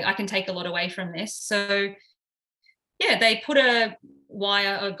I can take a lot away from this. So they put a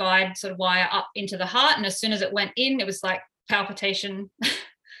guide sort of wire up into the heart, and as soon as it went in, it was like palpitation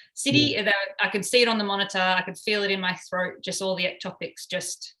city. I could see it on the monitor, I could feel it in my throat, just all the ectopics,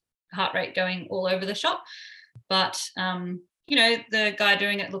 just heart rate going all over the shop. But the guy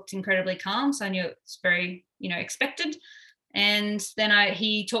doing it looked incredibly calm, so I knew it's very expected. And then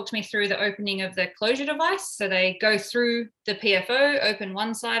he talked me through the opening of the closure device. So they go through the PFO, open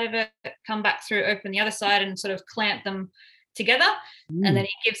one side of it, come back through, open the other side, and sort of clamp them together. And then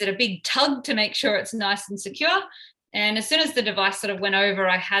he gives it a big tug to make sure it's nice and secure. And as soon as the device sort of went over,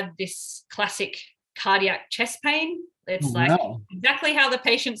 I had this classic cardiac chest pain. It's exactly how the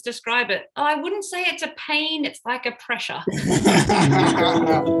patients describe it. Oh, I wouldn't say it's a pain, it's like a pressure. I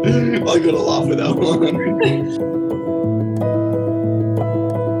gotta laugh with that one.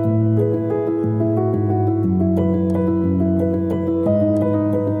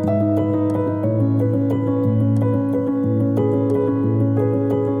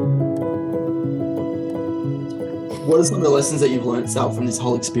 What are some of the lessons that you've learned, Sal, from this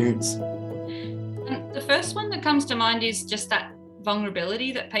whole experience? The first one that comes to mind is just that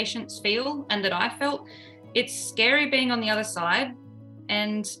vulnerability that patients feel and that I felt. It's scary being on the other side,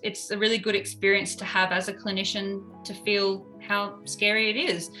 and it's a really good experience to have as a clinician, to feel how scary it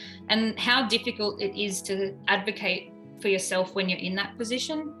is and how difficult it is to advocate for yourself when you're in that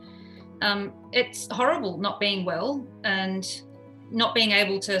position. It's horrible not being well and not being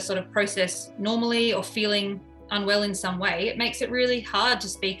able to sort of process normally, or feeling unwell in some way. It makes it really hard to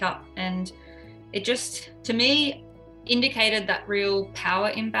speak up, and it just, to me, indicated that real power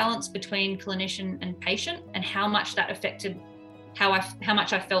imbalance between clinician and patient, and how much that affected how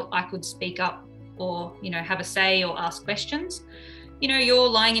much I felt I could speak up, or have a say or ask questions. You're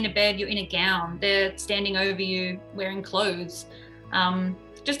lying in a bed, you're in a gown, they're standing over you wearing clothes.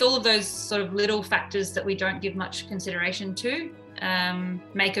 Just all of those sort of little factors that we don't give much consideration to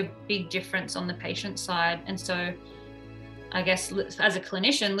make a big difference on the patient side. And so I guess as a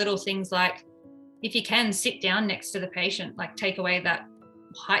clinician, little things like, if you can sit down next to the patient, like take away that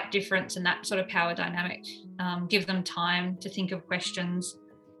height difference and that sort of power dynamic, give them time to think of questions.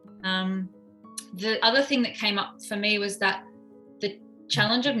 The other thing that came up for me was that the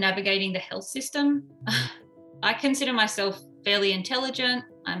challenge of navigating the health system. I consider myself fairly intelligent,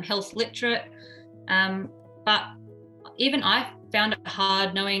 I'm health literate, but even I found it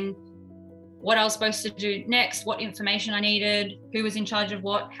hard knowing what I was supposed to do next, what information I needed, who was in charge of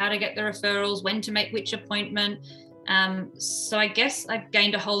what, how to get the referrals, when to make which appointment. So I guess I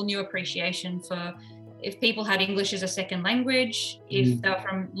gained a whole new appreciation for if people had English as a second language, if they were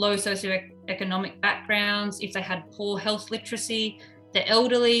from low socioeconomic backgrounds, if they had poor health literacy, the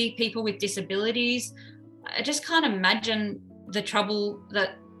elderly, people with disabilities. I just can't imagine the trouble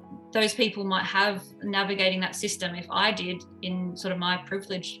that those people might have navigating that system if I did in sort of my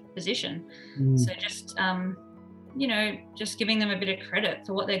privileged position. So just, just giving them a bit of credit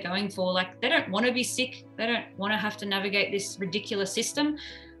for what they're going for. Like, they don't want to be sick. They don't want to have to navigate this ridiculous system.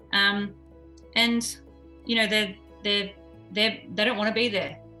 And, they don't want to be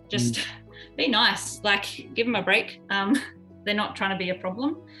there. Just be nice, like give them a break. They're not trying to be a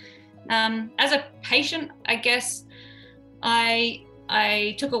problem. As a patient, I guess I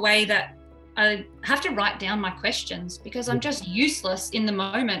took away that I have to write down my questions, because I'm just useless in the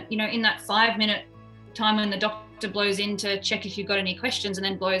moment, in that 5-minute time when the doctor blows in to check if you've got any questions and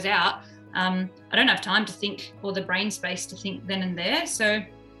then blows out. I don't have time to think, or the brain space to think then and there. So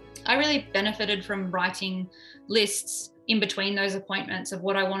I really benefited from writing lists in between those appointments of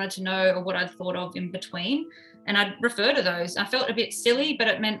what I wanted to know or what I'd thought of in between. And I'd refer to those. I felt a bit silly, but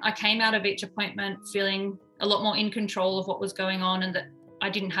it meant I came out of each appointment feeling a lot more in control of what was going on, and that I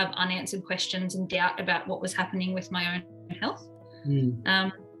didn't have unanswered questions and doubt about what was happening with my own health.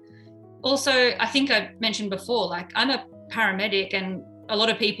 Also, I think I mentioned before, like, I'm a paramedic, and a lot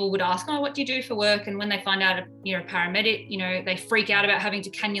of people would ask, oh, what do you do for work? And when they find out you're a paramedic, they freak out about having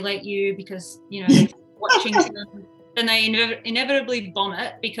to cannulate you because, they're watching them. Then they inevitably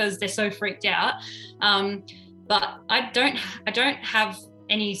vomit because they're so freaked out. But I don't have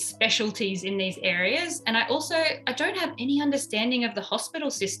any specialties in these areas. And I don't have any understanding of the hospital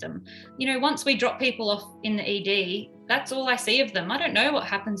system. Once we drop people off in the ED, that's all I see of them. I don't know what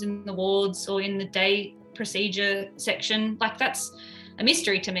happens in the wards or in the day procedure section. Like, that's a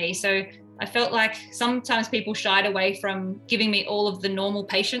mystery to me. So I felt like sometimes people shied away from giving me all of the normal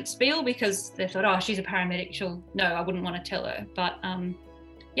patient spiel because they thought, oh, she's a paramedic, I wouldn't want to tell her. But I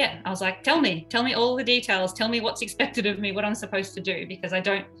was like, tell me all the details, tell me what's expected of me, what I'm supposed to do, because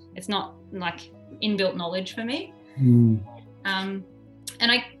it's not like inbuilt knowledge for me. And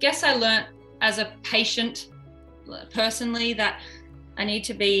I guess I learnt as a patient personally that I need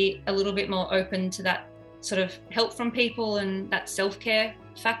to be a little bit more open to that sort of help from people and that self-care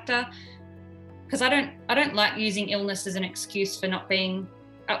factor, because I don't like using illness as an excuse for not being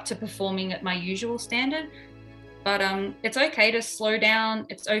up to performing at my usual standard. But it's okay to slow down.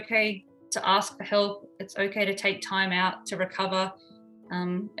 It's okay to ask for help. It's okay to take time out to recover.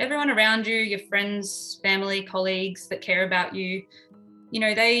 Everyone around you, your friends, family, colleagues that care about you,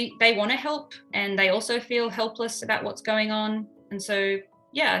 they want to help, and they also feel helpless about what's going on. And so,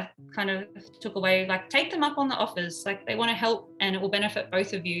 yeah, kind of took away, like, take them up on the offers. Like, they want to help and it will benefit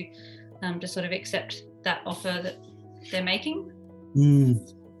both of you, to sort of accept that offer that they're making.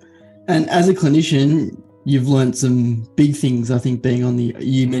 And as a clinician, you've learned some big things, I think, being on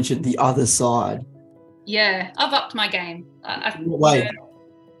you mentioned the other side. Yeah, I've upped my game. Wait.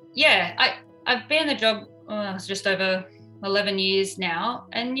 I've been in the job just over 11 years now,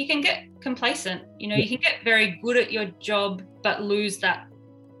 and you can get complacent. You can get very good at your job, but lose that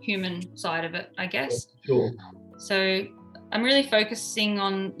human side of it, I guess. Sure. So I'm really focusing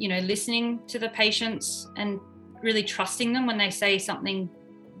on, listening to the patients and really trusting them when they say something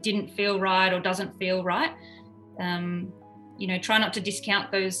didn't feel right or doesn't feel right. Try not to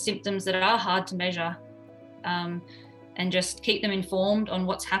discount those symptoms that are hard to measure, and just keep them informed on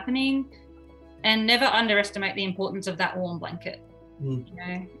what's happening, and never underestimate the importance of that warm blanket.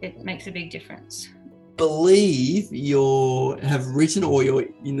 It makes a big difference. Believe you have written, or you're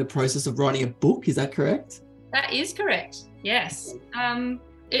in the process of writing a book. Is that correct? That is correct. Yes.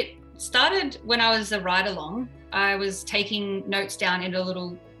 It started when I was a ride-along. I was taking notes down in a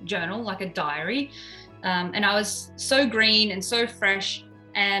little journal, like a diary, and I was so green and so fresh,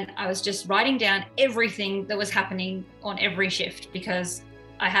 and I was just writing down everything that was happening on every shift, because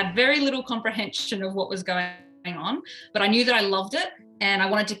I had very little comprehension of what was going on, but I knew that I loved it, and I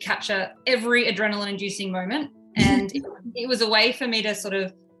wanted to capture every adrenaline-inducing moment. And it was a way for me to sort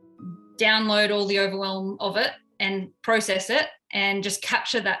of download all the overwhelm of it and process it, and just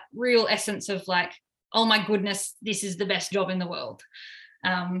capture that real essence of, like, oh my goodness, this is the best job in the world.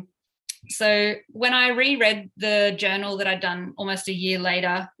 So when I reread the journal that I'd done almost a year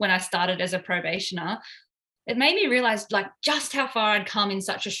later, when I started as a probationer, it made me realize, like, just how far I'd come in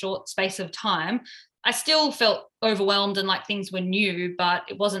such a short space of time. I still felt overwhelmed and like things were new, but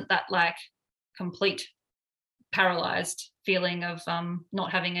it wasn't that, like, complete paralyzed feeling of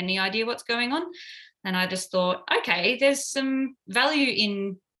not having any idea what's going on. And I just thought, okay, there's some value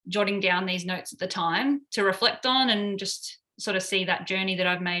in jotting down these notes at the time to reflect on and just sort of see that journey that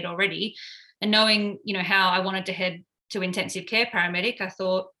I've made already. And knowing, how I wanted to head to intensive care paramedic, I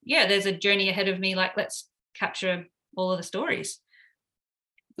thought, yeah, there's a journey ahead of me. Like, let's capture all of the stories.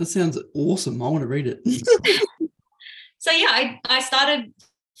 That sounds awesome. I want to read it. So yeah, I started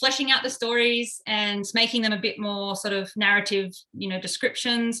fleshing out the stories and making them a bit more sort of narrative,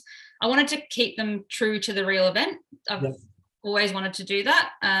 descriptions. I wanted to keep them true to the real event. I've always wanted to do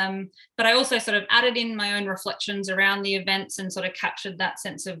that. But I also sort of added in my own reflections around the events and sort of captured that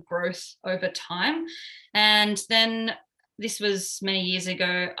sense of growth over time. And then this was many years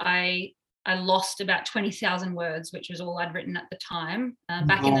ago, I lost about 20,000 words, which was all I'd written at the time.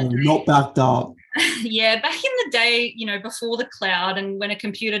 Back in the day, not backed up. Yeah, back in the day, before the cloud, and when a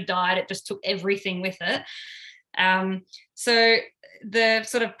computer died, it just took everything with it. So the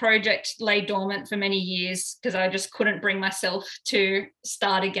sort of project lay dormant for many years because I just couldn't bring myself to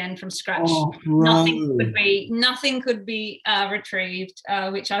start again from scratch. Nothing could be retrieved,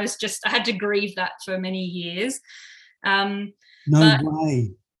 which I had to grieve that for many years. No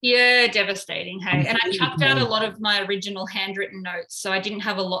way. Yeah, devastating. Hey, and I chucked out a lot of my original handwritten notes, so I didn't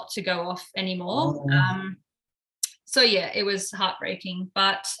have a lot to go off anymore. So yeah, it was heartbreaking,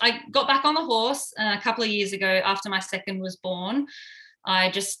 but I got back on the horse a couple of years ago after my second was born.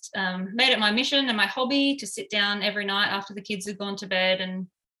 I just made it my mission and my hobby to sit down every night after the kids had gone to bed and,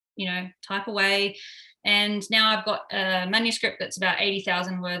 type away. And now I've got a manuscript that's about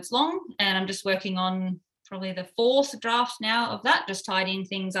 80,000 words long, and I'm just working on probably the fourth draft now of that, just tidying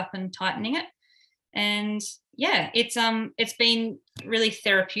things up and tightening it. And yeah, it's been really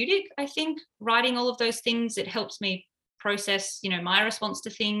therapeutic, I think, writing all of those things. It helps me process, my response to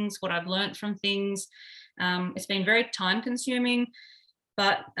things, what I've learned from things. It's been very time consuming,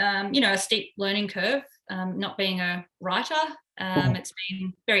 but, a steep learning curve, not being a writer. It's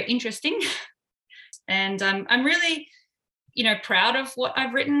been very interesting. And I'm really, proud of what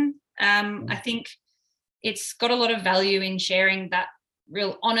I've written. I think it's got a lot of value in sharing that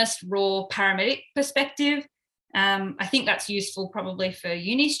real honest, raw paramedic perspective. I think that's useful probably for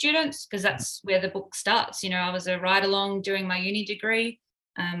uni students because that's where the book starts. I was a ride-along doing my uni degree.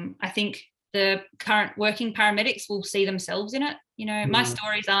 I think the current working paramedics will see themselves in it. You know, my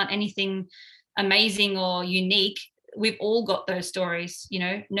stories aren't anything amazing or unique. We've all got those stories, you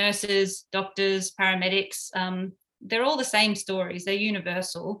know, nurses, doctors, paramedics, they're all the same stories. They're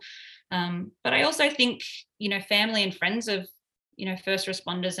universal. But I also think, you know, family and friends of, you know, first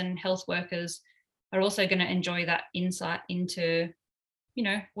responders and health workers are also going to enjoy that insight into, you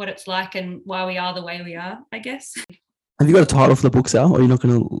know, what it's like and why we are the way we are, I guess. Have you got a title for the book, Sal, or are you not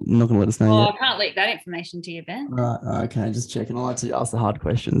gonna let us know yet? I can't leak that information to you, Ben. Right, okay, just checking. I like to ask the hard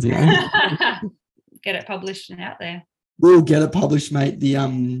questions, you know. Get it published and out there. We'll get it published, mate.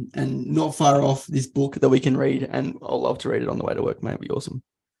 And not far off this book that we can read, and I'll love to read it on the way to work, mate. It'd be awesome.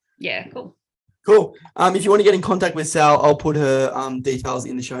 Yeah, cool. Cool. If you want to get in contact with Sal, I'll put her details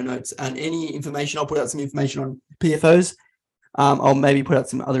in the show notes, and any information, I'll put out some information on PFOs. I'll maybe put out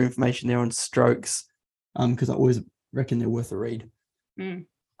some other information there on strokes, because I always reckon they're worth a read. And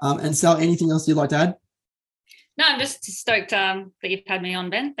Sal, anything else you'd like to add? No, I'm just stoked that you've had me on,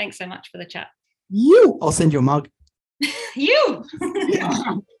 Ben. Thanks so much for the chat. I'll send you a mug.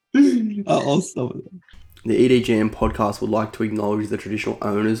 I'll stop it. The EDGM podcast would like to acknowledge the traditional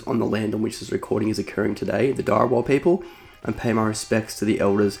owners on the land on which this recording is occurring today, the Dharawal people, and pay my respects to the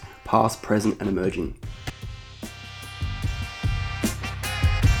elders, past, present, and emerging.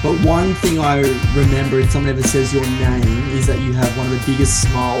 But one thing I remember if someone ever says your name is that you have one of the biggest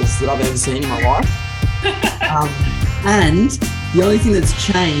smiles that I've ever seen in my life. And the only thing that's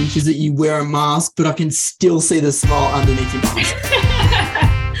changed is that you wear a mask, but I can still see the smile underneath your mask.